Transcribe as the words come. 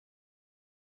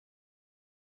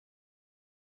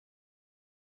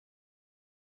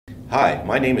Hi,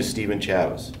 my name is Stephen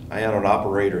Chavez. I am an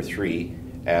Operator 3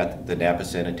 at the Napa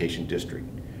Sanitation District.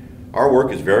 Our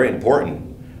work is very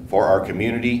important for our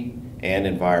community and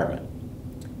environment.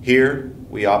 Here,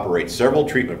 we operate several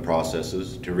treatment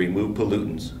processes to remove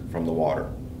pollutants from the water.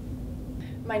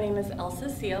 My name is Elsa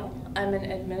Seal. I'm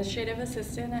an administrative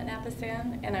assistant at Napa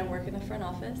San, and I work in the front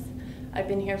office. I've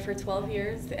been here for 12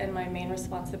 years, and my main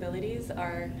responsibilities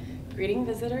are greeting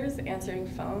visitors, answering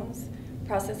phones,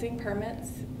 processing permits,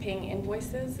 paying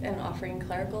invoices, and offering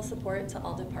clerical support to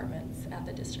all departments at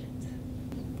the district.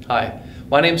 Hi,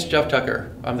 my name is Jeff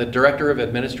Tucker. I'm the Director of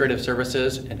Administrative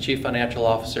Services and Chief Financial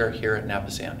Officer here at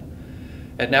Napa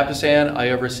San. At Napa San, I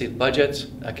oversee budgets,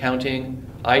 accounting,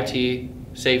 IT,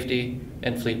 safety,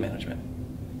 and fleet management.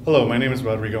 Hello, my name is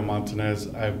Rodrigo Montanez.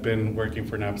 I've been working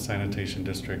for Napa Sanitation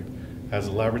District as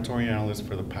a laboratory analyst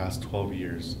for the past 12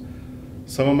 years.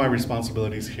 Some of my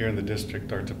responsibilities here in the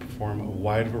district are to perform a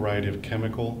wide variety of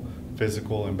chemical,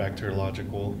 physical, and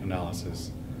bacteriological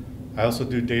analysis. I also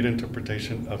do data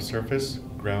interpretation of surface,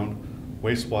 ground,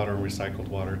 wastewater, and recycled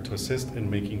water to assist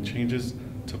in making changes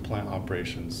to plant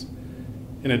operations.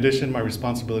 In addition, my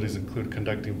responsibilities include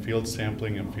conducting field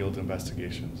sampling and field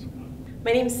investigations.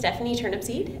 My name is Stephanie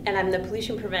Turnipseed, and I'm the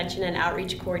Pollution Prevention and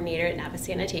Outreach Coordinator at Napa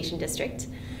Sanitation District.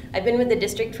 I've been with the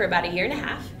district for about a year and a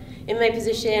half. In my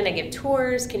position, I give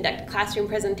tours, conduct classroom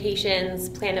presentations,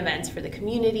 plan events for the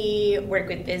community, work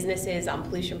with businesses on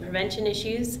pollution prevention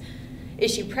issues,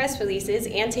 issue press releases,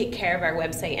 and take care of our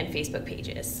website and Facebook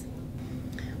pages.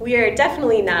 We are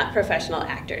definitely not professional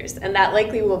actors, and that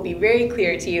likely will be very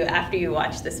clear to you after you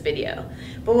watch this video.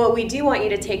 But what we do want you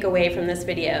to take away from this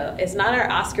video is not our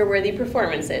Oscar-worthy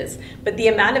performances, but the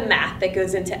amount of math that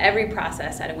goes into every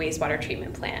process at a wastewater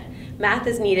treatment plant. Math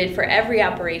is needed for every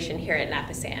operation here at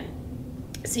Napa San.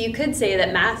 So you could say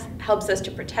that math helps us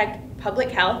to protect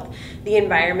public health, the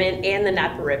environment, and the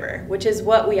Napa River, which is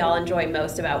what we all enjoy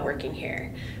most about working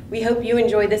here. We hope you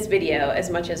enjoy this video as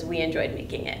much as we enjoyed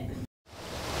making it.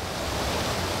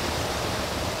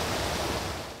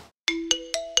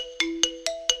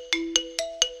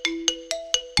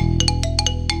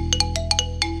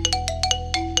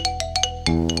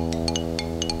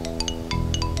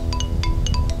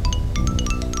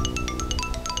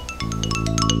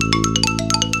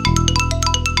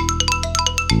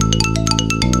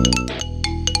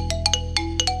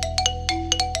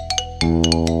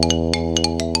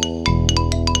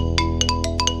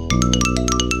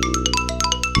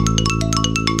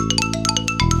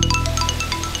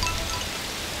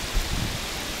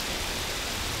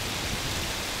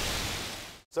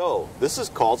 So, this is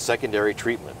called secondary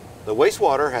treatment. The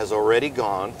wastewater has already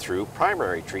gone through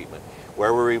primary treatment,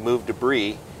 where we remove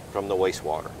debris from the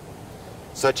wastewater,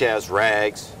 such as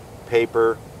rags,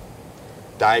 paper,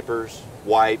 diapers,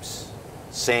 wipes,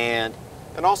 sand,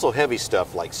 and also heavy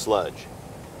stuff like sludge.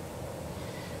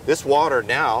 This water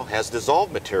now has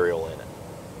dissolved material in it,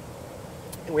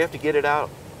 and we have to get it out.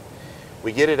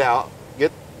 We get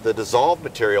the dissolved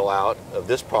material out of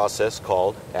this process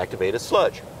called activated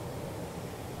sludge.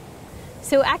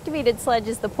 So activated sludge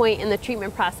is the point in the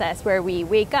treatment process where we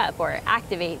wake up or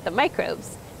activate the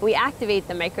microbes. We activate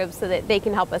the microbes so that they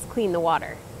can help us clean the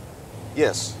water.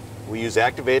 Yes, we use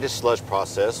activated sludge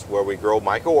process where we grow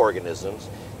microorganisms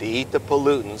to eat the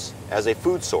pollutants as a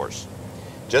food source.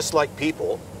 Just like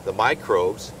people, the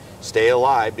microbes stay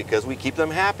alive because we keep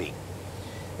them happy.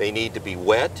 They need to be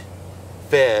wet,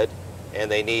 fed,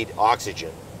 and they need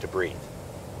oxygen to breathe.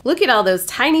 Look at all those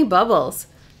tiny bubbles.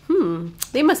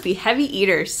 They must be heavy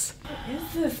eaters. What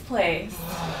is this place?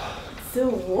 It's so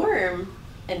warm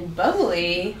and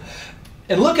bubbly.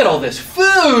 And look at all this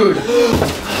food!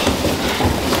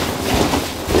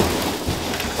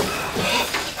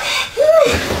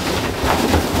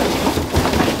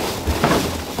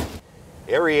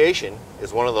 Aeration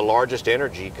is one of the largest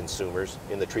energy consumers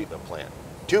in the treatment plant.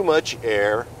 Too much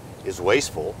air is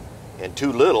wasteful, and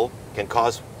too little can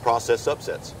cause process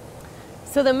upsets.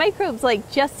 So the microbes like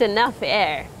just enough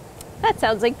air. That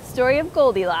sounds like the story of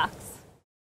Goldilocks.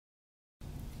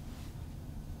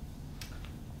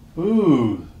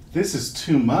 Ooh, this is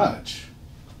too much.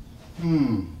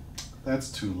 That's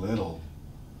too little.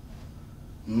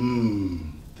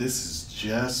 This is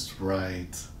just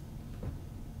right.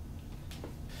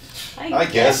 I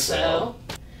guess so.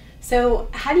 So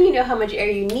how do you know how much air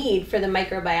you need for the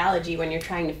microbiology when you're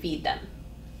trying to feed them?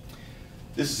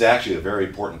 This is actually a very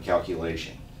important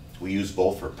calculation. We use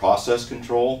both for process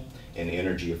control and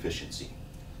energy efficiency.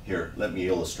 Here, let me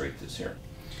illustrate this here.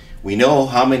 We know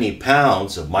how many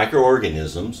pounds of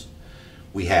microorganisms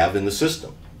we have in the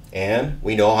system, and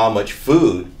we know how much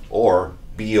food, or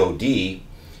BOD,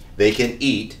 they can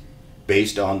eat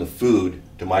based on the food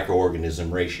to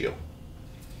microorganism ratio.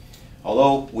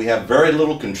 Although we have very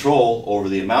little control over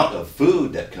the amount of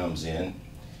food that comes in,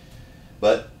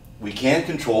 but we can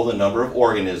control the number of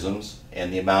organisms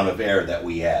and the amount of air that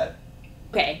we add.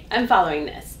 Okay, I'm following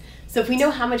this. So if we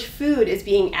know how much food is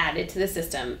being added to the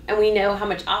system, and we know how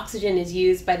much oxygen is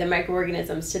used by the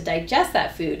microorganisms to digest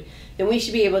that food, then we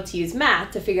should be able to use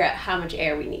math to figure out how much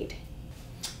air we need.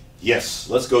 Yes,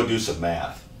 let's go do some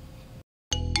math.